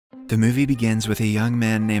The movie begins with a young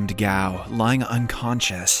man named Gao lying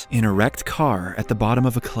unconscious in a wrecked car at the bottom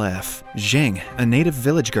of a cliff. Jing, a native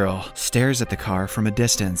village girl, stares at the car from a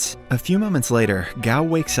distance. A few moments later, Gao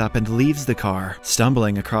wakes up and leaves the car,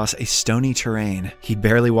 stumbling across a stony terrain. He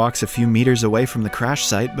barely walks a few meters away from the crash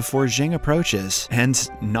site before Jing approaches and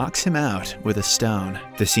knocks him out with a stone.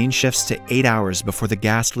 The scene shifts to 8 hours before the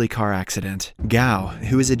ghastly car accident. Gao,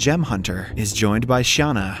 who is a gem hunter, is joined by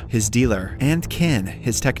Xiana, his dealer, and Qin,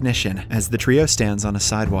 his technician, as the trio stands on a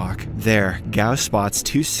sidewalk. There, Gao spots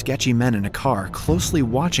two sketchy men in a car closely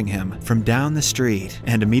watching him from down the street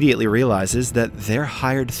and immediately realizes that they're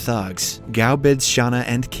hired thugs. Gao bids Xiana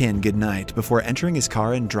and Qin goodnight before entering his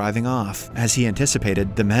car and driving off. As he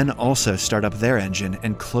anticipated, the men also start up their engine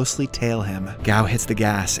and closely tail him. Gao hits the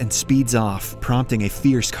gas and speeds off, prompting a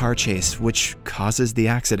fierce car chase which causes the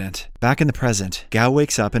accident. Back in the present, Gao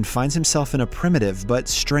wakes up and finds himself in a primitive but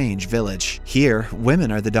strange village. Here,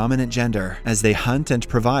 women are the dominant gender, as they hunt and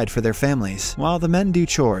provide for their families, while the men do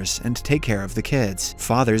chores and take care of the kids.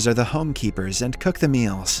 Fathers are the homekeepers and cook the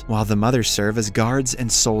meals, while the mothers serve as guards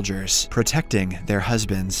and soldiers, protecting their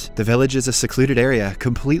husbands. The village is a secluded area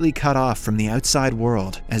completely cut off from the outside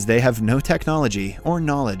world, as they have no technology or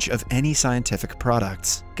knowledge of any scientific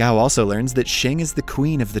products. Gao also learns that Xing is the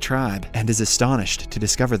queen of the tribe, and is astonished to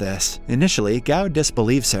discover this. Initially, Gao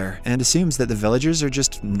disbelieves her, and assumes that the villagers are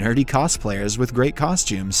just nerdy cosplayers with great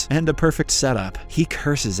costumes and a perfect setup. He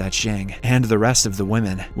curses at Xing and the rest of the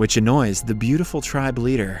women, which annoys the beautiful tribe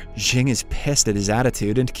leader. Xing is pissed at his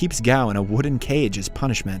attitude and keeps Gao in a wooden cage as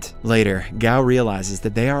punishment. Later, Gao realizes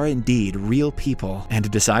that they are indeed real people, and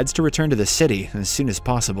decides to return to the city as soon as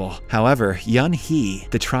possible. However, Yun He,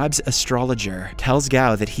 the tribe's astrologer, tells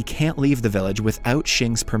Gao that he can't leave the village without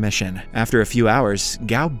Xing's permission. After a few hours,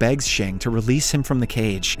 Gao begs Xing to release him from the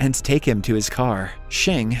cage and take him to his car.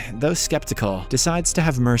 Xing, though skeptical, decides to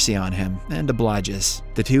have mercy on him and obliges.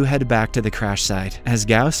 The two head back to the crash site as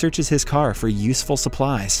Gao searches his car for useful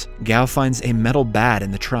supplies. Gao finds a metal bat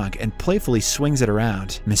in the trunk and playfully swings it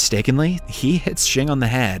around. Mistakenly, he hits Xing on the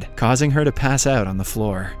head, causing her to pass out on the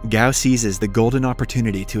floor. Gao seizes the golden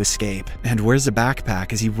opportunity to escape and wears a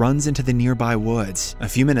backpack as he runs into the nearby woods. A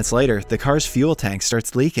few minutes later, the car's fuel tank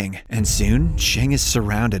starts leaking, and soon, Xing is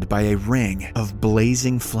surrounded by a ring of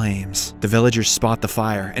blazing flames. The villagers spot the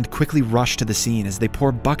fire and quickly rush to the scene as they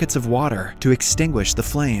pour buckets of water to extinguish the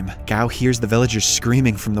flame. Gao hears the villagers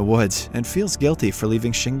screaming from the woods and feels guilty for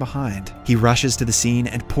leaving Xing behind. He rushes to the scene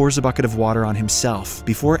and pours a bucket of water on himself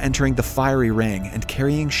before entering the fiery ring and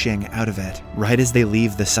carrying Xing out of it. Right as they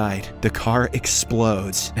leave the site, the car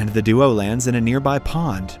explodes and the duo lands in a nearby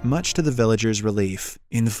pond, much to the villagers' relief.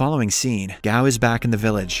 In the following scene, Gao is back in the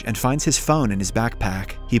village and finds his phone in his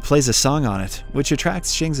backpack. He plays a song on it, which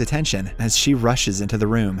attracts Xing's attention as she rushes into the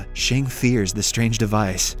room. Xing fears the strange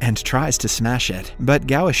device and tries to smash it, but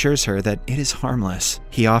Gao assures her that it is harmless.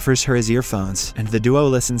 He offers her his earphones, and the duo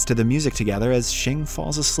listens to the music together as Xing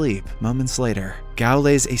falls asleep moments later. Gao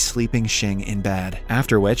lays a sleeping Xing in bed,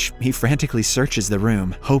 after which he frantically searches the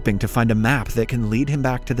room, hoping to find a map that can lead him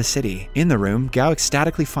back to the city. In the room, Gao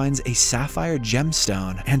ecstatically finds a sapphire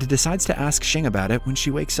gemstone and decides to ask Xing about it when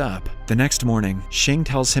she wakes up. The next morning, Xing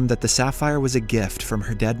tells him that the sapphire was a gift from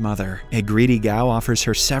her dead mother. A greedy Gao offers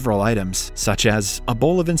her several items, such as a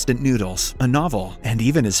bowl of instant noodles, a novel, and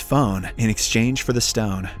even his phone, in exchange for the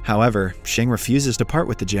stone. However, Xing refuses to part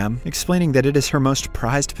with the gem, explaining that it is her most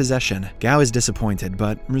prized possession. Gao is disappointed,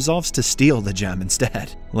 but resolves to steal the gem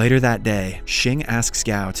instead. Later that day, Xing asks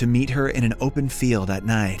Gao to meet her in an open field at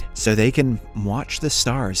night, so they can watch the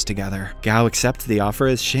stars together. Gao accepts the offer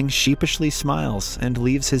as Xing sheepishly smiles and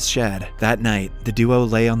leaves his shed. That night, the duo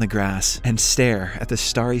lay on the grass and stare at the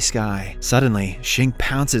starry sky. Suddenly, Xing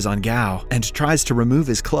pounces on Gao and tries to remove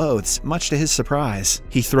his clothes, much to his surprise.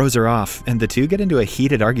 He throws her off, and the two get into a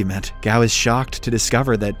heated argument. Gao is shocked to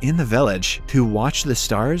discover that in the village, to watch the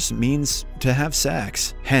stars means to have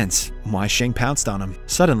sex. Hence, why Xing pounced on him.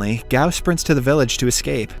 Suddenly, Gao sprints to the village to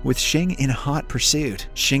escape, with Xing in hot pursuit.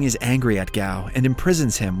 Xing is angry at Gao and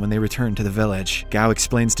imprisons him when they return to the village. Gao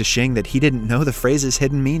explains to Xing that he didn't know the phrase's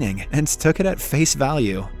hidden meaning and took it at face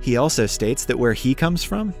value. He also states that where he comes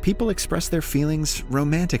from, people express their feelings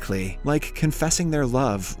romantically, like confessing their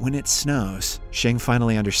love when it snows. Xing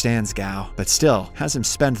finally understands Gao, but still has him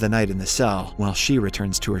spend the night in the cell while she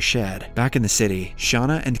returns to her shed. Back in the city,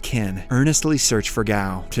 Xiana and Qin earnestly search for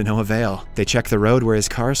Gao to no avail. avail. They check the road where his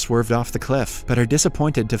car swerved off the cliff, but are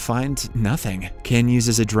disappointed to find nothing. Kin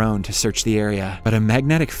uses a drone to search the area, but a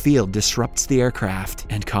magnetic field disrupts the aircraft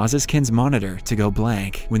and causes Kin's monitor to go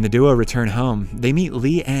blank. When the duo return home, they meet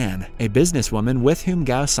Lee Ann, a businesswoman with whom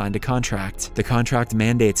Gao signed a contract. The contract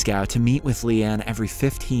mandates Gao to meet with Lee Ann every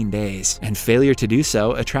 15 days, and failure to do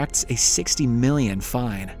so attracts a 60 million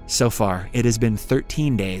fine. So far, it has been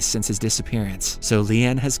 13 days since his disappearance, so Lee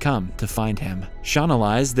Ann has come to find him. Shauna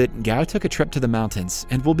lies that Gao took a trip to the mountains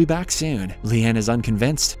and will be back soon. Lee Ann is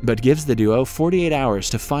unconvinced, but gives the duo 48 hours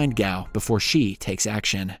to find Gao before she takes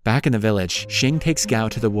action. Back in the village, Xing takes Gao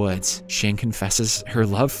to the woods. Xing confesses her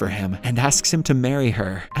love for him and asks him to marry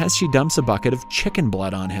her, as she dumps a bucket of chicken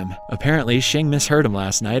blood on him. Apparently, Xing misheard him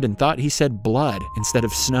last night and thought he said blood instead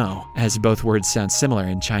of snow, as both words sound similar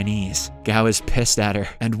in Chinese. Gao is pissed at her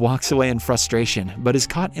and walks away in frustration, but is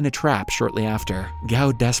caught in a trap shortly after.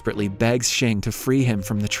 Gao desperately begs Xing to free him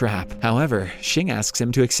from the trap. However, Xing asks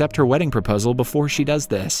him to accept her wedding proposal before she does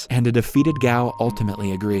this, and a defeated Gao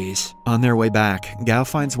ultimately agrees. On their way back, Gao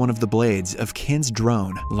finds one of the blades of Kin's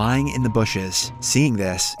drone lying in the bushes. Seeing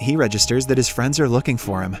this, he registers that his friends are looking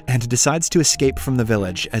for him and decides to escape from the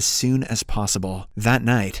village as soon as possible. That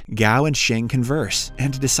night, Gao and Xing converse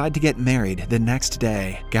and decide to get married the next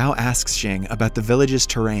day. Gao asks Xing about the village's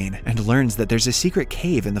terrain and learns that there's a secret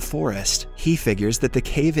cave in the forest. He figures that the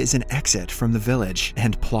cave is an exit from the village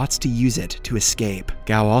and plots to use it to escape.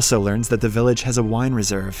 Gao also learns that the village has a wine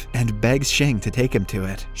reserve and begs Xing to take him to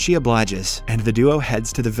it. She obliges, and the duo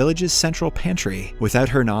heads to the village's central pantry. Without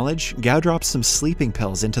her knowledge, Gao drops some sleeping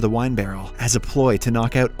pills into the wine barrel as a ploy to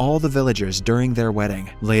knock out all the villagers during their wedding.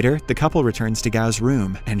 Later, the couple returns to Gao's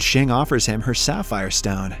room, and Xing offers him her sapphire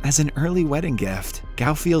stone as an early wedding gift.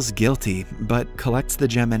 Gao feels guilty, but collects the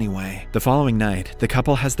gem anyway. The following night, the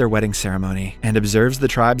couple has their wedding ceremony and observes the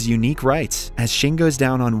tribe's unique rites as Xing goes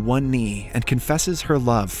down on one knee and confesses her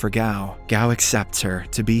love for Gao. Gao accepts her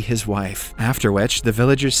to be his wife, after which the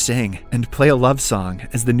villagers sing and play a love song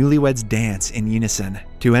as the newlyweds dance in unison.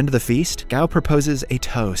 To end the feast, Gao proposes a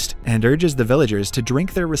toast and urges the villagers to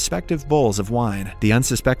drink their respective bowls of wine. The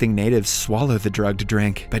unsuspecting natives swallow the drugged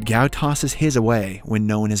drink, but Gao tosses his away when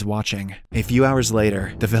no one is watching. A few hours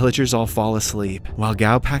later, the villagers all fall asleep, while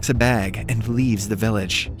Gao packs a bag and leaves the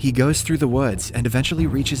village. He goes through the woods and eventually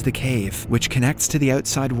reaches the cave, which connects to the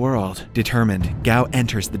outside world. Determined, Gao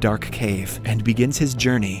enters the dark cave and begins his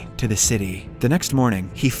journey to the city. The next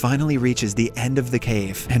morning, he finally reaches the end of the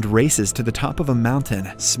cave and races to the top of a mountain,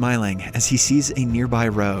 smiling as he sees a nearby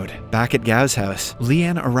road. Back at Gao's house, Lee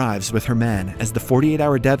Ann arrives with her men as the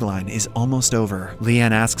 48-hour deadline is almost over. Lee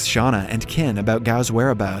Ann asks Shauna and Kin about Gao's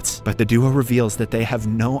whereabouts, but the duo reveals that they have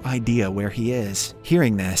no idea where he is.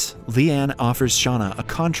 Hearing this, Lee Ann offers Shauna a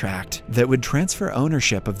contract that would transfer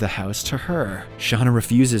ownership of the house to her. Shauna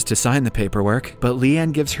refuses to sign the paperwork, but Lee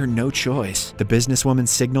Ann gives her no choice. The businesswoman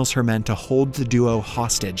signals her men to hold the duo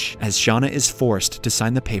hostage, as Shauna is forced to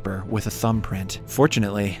sign the paper with a thumbprint.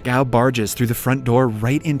 Fortunately, Gao barges through the front door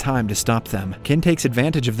right in time to stop them. Kin takes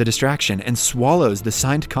advantage of the distraction and swallows the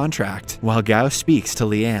signed contract, while Gao speaks to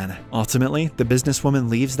Lee Ann. Ultimately, the businesswoman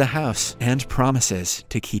leaves the house and promises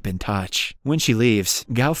to keep in touch. When she leaves,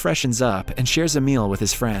 Gao freshens up and shares a meal with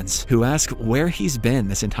his friends, who ask where he's been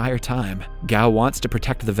this entire time. Gao wants to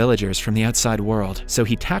protect the villagers from the outside world, so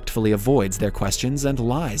he tactfully avoids their questions and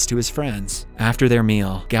lies to his friends. After their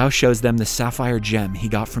meal, Gao shows them the sapphire gem he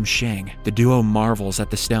got from Xing. The duo marvels at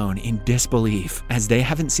the stone in disbelief, as they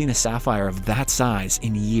haven't seen a sapphire of that size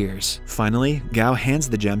in years. Finally, Gao hands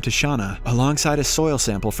the gem to Shauna, alongside a soil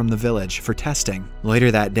sample from the village for testing.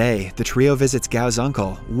 Later that day, the trio visits Gao's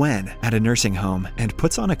uncle, Wen, at a nursing home, and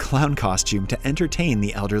puts on a clown costume to entertain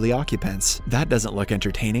the elderly occupants. That doesn't look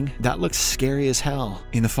entertaining, that looks scary as hell.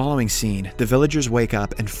 In the following scene, the villagers wake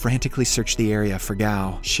up and frantically search the area for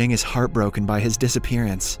Gao. Xing is heartbroken by his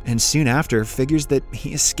disappearance, and soon after figures that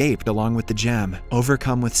he escaped along with the gem.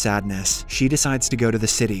 Overcome with sadness, she decides to go to the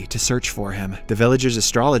city to search for him. The villager's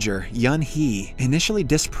astrologer, Yun He, initially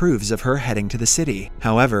disapproves of her heading to the city.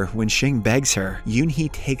 However, when Xing begs her, Yun He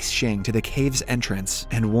takes Xing to the cave's entrance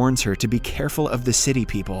and warns her to be careful of the city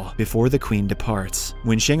people before the queen departs.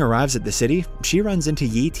 When Xing arrives at the city, she runs into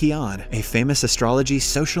Yi Tian, a famous astrology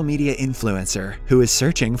social media influencer who is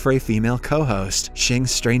searching for a female co-host.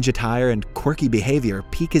 Xing's strange attire and quirky behavior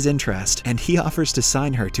pique his interest, and he offers to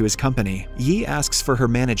sign her to his company. Yi asks asks for her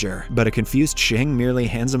manager, but a confused Xing merely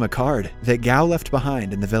hands him a card that Gao left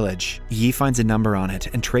behind in the village. Yi finds a number on it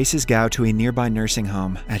and traces Gao to a nearby nursing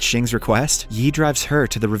home. At Xing's request, Yi drives her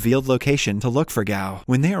to the revealed location to look for Gao.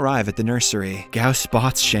 When they arrive at the nursery, Gao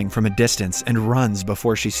spots Xing from a distance and runs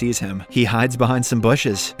before she sees him. He hides behind some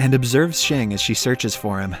bushes and observes Xing as she searches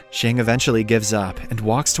for him. Xing eventually gives up and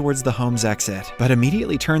walks towards the home's exit, but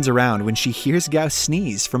immediately turns around when she hears Gao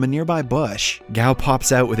sneeze from a nearby bush. Gao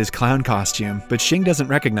pops out with his clown costume, but Xing doesn't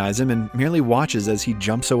recognize him and merely watches as he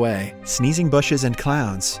jumps away. Sneezing bushes and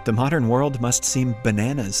clowns, the modern world must seem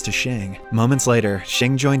bananas to Xing. Moments later,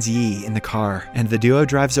 Xing joins Yi in the car, and the duo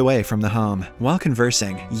drives away from the home. While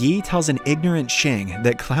conversing, Yi tells an ignorant Xing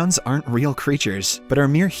that clowns aren't real creatures, but are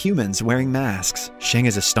mere humans wearing masks. Xing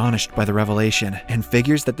is astonished by the revelation and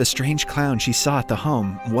figures that the strange clown she saw at the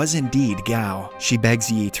home was indeed Gao. She begs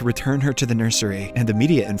Yi to return her to the nursery, and the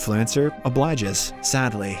media influencer obliges.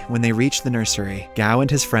 Sadly, when they reach the nursery, Gao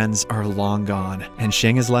and his friends are long gone, and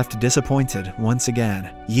Xing is left disappointed once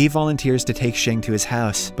again. Yi volunteers to take Xing to his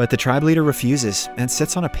house, but the tribe leader refuses and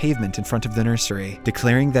sits on a pavement in front of the nursery,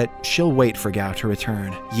 declaring that she'll wait for Gao to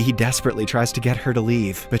return. Yi desperately tries to get her to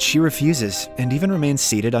leave, but she refuses and even remains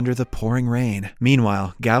seated under the pouring rain.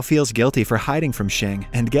 Meanwhile, Gao feels guilty for hiding from Xing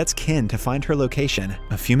and gets Qin to find her location.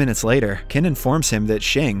 A few minutes later, Qin informs him that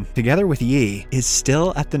Xing, together with Yi, is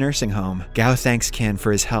still at the nursing home. Gao thanks Qin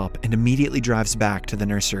for his help and immediately drives back to the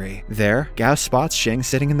nursery. There, Gao spots Xing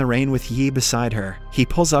sitting in the rain with Yi beside her. He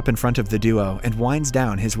pulls up in front of the duo and winds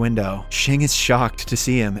down his window. Xing is shocked to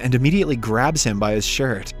see him and immediately grabs him by his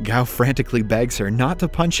shirt. Gao frantically begs her not to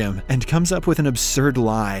punch him and comes up with an absurd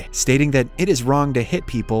lie, stating that it is wrong to hit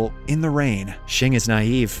people in the rain. Xing is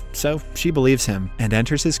naive, so she believes him and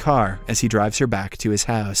enters his car as he drives her back to his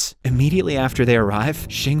house. Immediately after they arrive,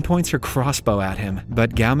 Xing points her crossbow at him,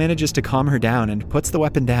 but Gao manages to calm her down and puts the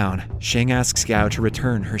weapon down. Xing asks Gao to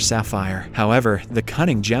return her sapphire. However, the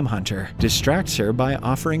cunning gem hunter distracts her by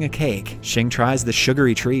offering a cake. Xing tries the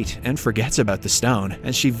sugary treat and forgets about the stone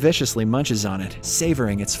as she viciously munches on it,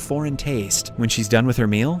 savoring its foreign taste. When she's done with her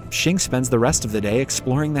meal, Xing spends the rest of the day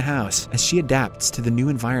exploring the house as she adapts to the new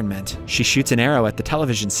environment. She shoots an arrow at the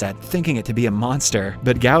television set, thinking it to be a monster,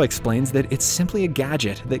 but Gao explains that it's simply a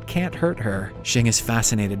gadget that can't hurt her. Xing is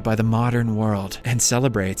fascinated by the modern world and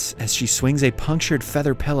celebrates as she swings a punctured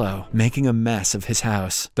feather pillow, making a mess of his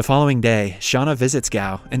house. The following day, Shauna visits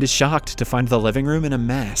Gao and is shocked to find the living room in a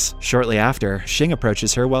mess. Shortly after, Xing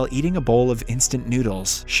approaches her while eating a bowl of instant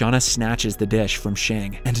noodles. Shauna snatches the dish from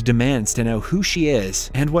Xing and demands to know who she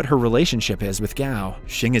is and what her relationship is with Gao.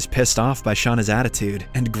 Xing is pissed off by Shauna's attitude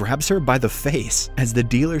and grabs her by the face as the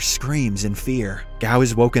dealer screams in fear. Gao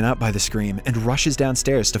is woken up by the scream and rushes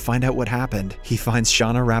downstairs to find out what happened. He finds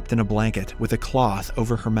Shauna wrapped in a blanket with a cloth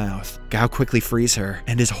over her mouth. Gao quickly frees her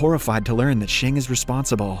and is horrified to learn that Xing is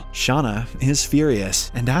responsible. Shauna is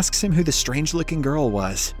furious and asks him who the strange-looking girl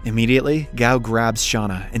was. Immediately, Gao grabs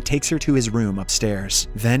Shauna and takes her to his room upstairs.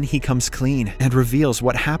 Then he comes clean and reveals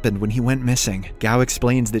what happened when he went missing. Gao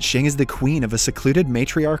explains that Xing is the queen of a secluded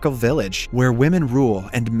matriarchal village where women rule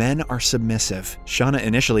and men are submissive. Shauna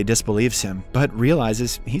initially disbelieves him, but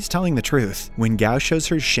realizes he's telling the truth when Gao shows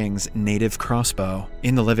her Xing's native crossbow.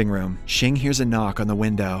 In the living room, Xing hears a knock on the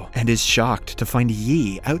window and is shocked to find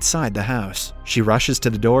Yi outside the house. She rushes to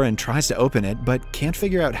the door and tries to open it, but can't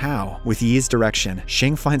figure out how. With Yi's direction,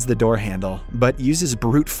 Xing finds the door handle, but uses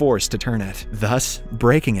brute force to turn it, thus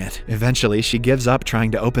breaking it. Eventually, she gives up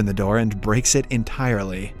trying to open the door and breaks it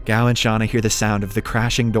entirely. Gao and Shauna hear the sound of the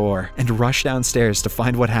crashing door and rush downstairs to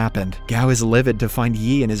find what happened. Gao is livid to find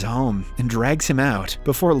Yi in his home and drags him out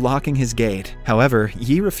before locking his gate. However,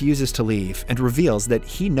 Yi refuses to leave and reveals that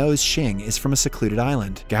he knows Xing is from a secluded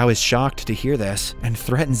island. Gao is shocked to hear this and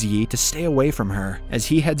threatens Yi to stay away from her as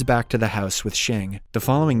he heads back to the house with Xing. The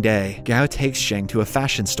following day, Gao takes Xing to a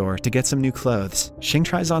fashion store to get some new clothes. Xing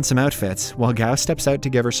tries on some outfits while Gao steps out to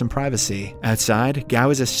give her some privacy. Outside, Gao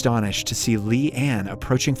is astonished to see Li An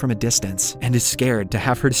approaching from a distance and is scared to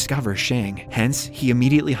have her discover Xing. Hence, he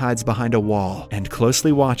immediately hides behind a wall and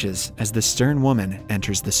closely watches as the stern woman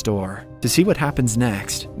enters the store. To see what happens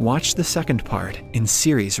next, watch the second part in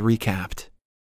Series Recapped.